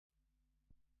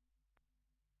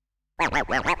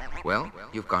Well,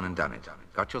 you've gone and done it.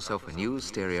 Got yourself a new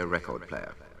stereo record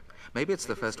player. Maybe it's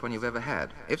the first one you've ever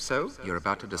had. If so, you're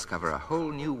about to discover a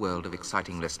whole new world of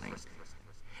exciting listening.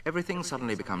 Everything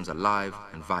suddenly becomes alive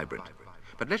and vibrant.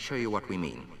 But let's show you what we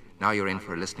mean. Now you're in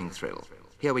for a listening thrill.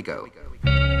 Here we go.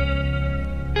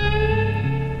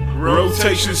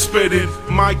 Rotation spinning,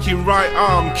 mic in right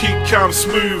arm, keep calm,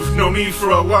 smooth, no need for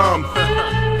alarm.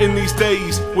 In these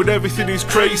days, when everything is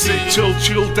crazy, till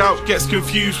chilled out gets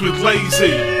confused with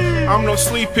lazy. I'm not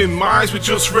sleeping, my eyes were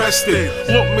just resting.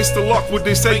 Look, Mr. Lockwood,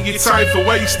 this ain't your time for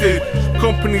wasting.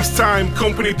 Company's time,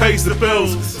 company pays the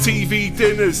bills. TV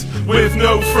dinners with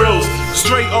no frills.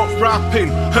 Straight up rapping,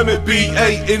 Hermit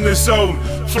B8 in the zone.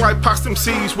 Fly past them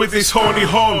seas with this horny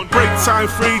horn. Break time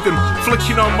freedom,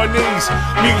 flicking on my knees.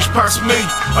 Muse past me,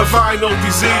 a vinyl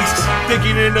disease.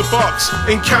 Digging in a box,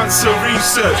 in cancer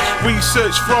research.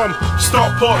 Research from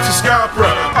Stockport to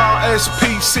Scarborough.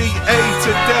 RSPCA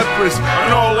to Deborah's.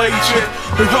 An all-agent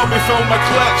who helped me fill my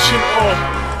collection up.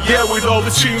 Yeah, with all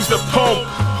the tunes that pump.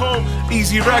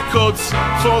 Easy records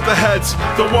for the heads.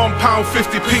 The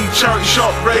 £1.50p charity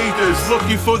shop raiders.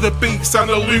 Looking for the beats and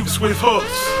the loops with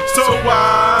hooks. So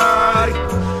why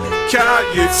can't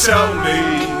you tell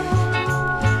me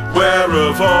where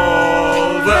have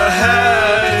all the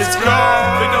heads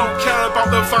gone? They don't care about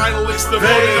the vinyl, it's the money.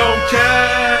 They don't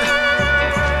care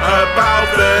about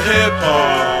the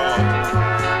hip-hop.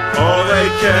 All they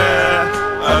care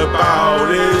about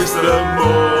is the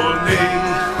money.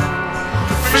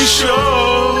 For sure.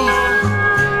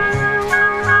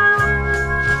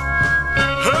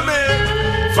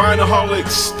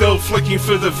 Vinaholics still flicking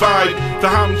for the vibe. The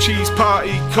ham cheese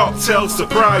party, cocktail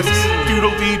surprise.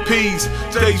 Doodle DPs,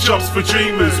 day jobs for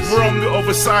dreamers. We're on the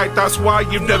other side, that's why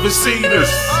you've never seen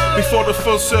us. Before the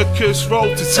full circus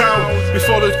rolled to town,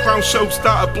 before the clown show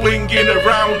started blinging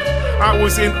around, I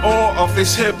was in awe of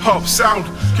this hip-hop sound.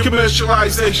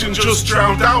 Commercialization just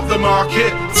drowned out the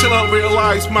market, till I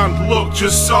realised, man, look,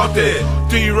 just sod it.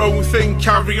 Do your own thing,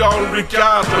 carry on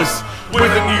regardless. With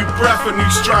a new breath, a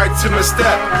new stride to my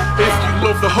step. If you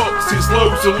love the hooks, there's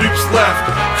loads of loops left.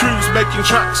 Crews making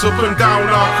tracks up and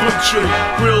down our country.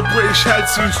 Real British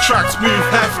heads whose tracks move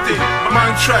hefty.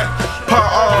 Mindtrek, part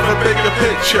of a bigger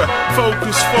picture.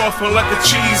 Focus forth and let the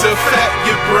cheese affect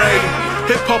your brain.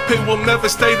 Hip-hop, it will never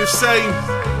stay the same,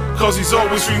 cause there's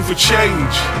always room for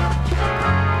change.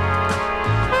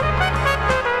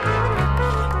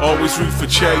 Always room for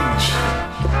change.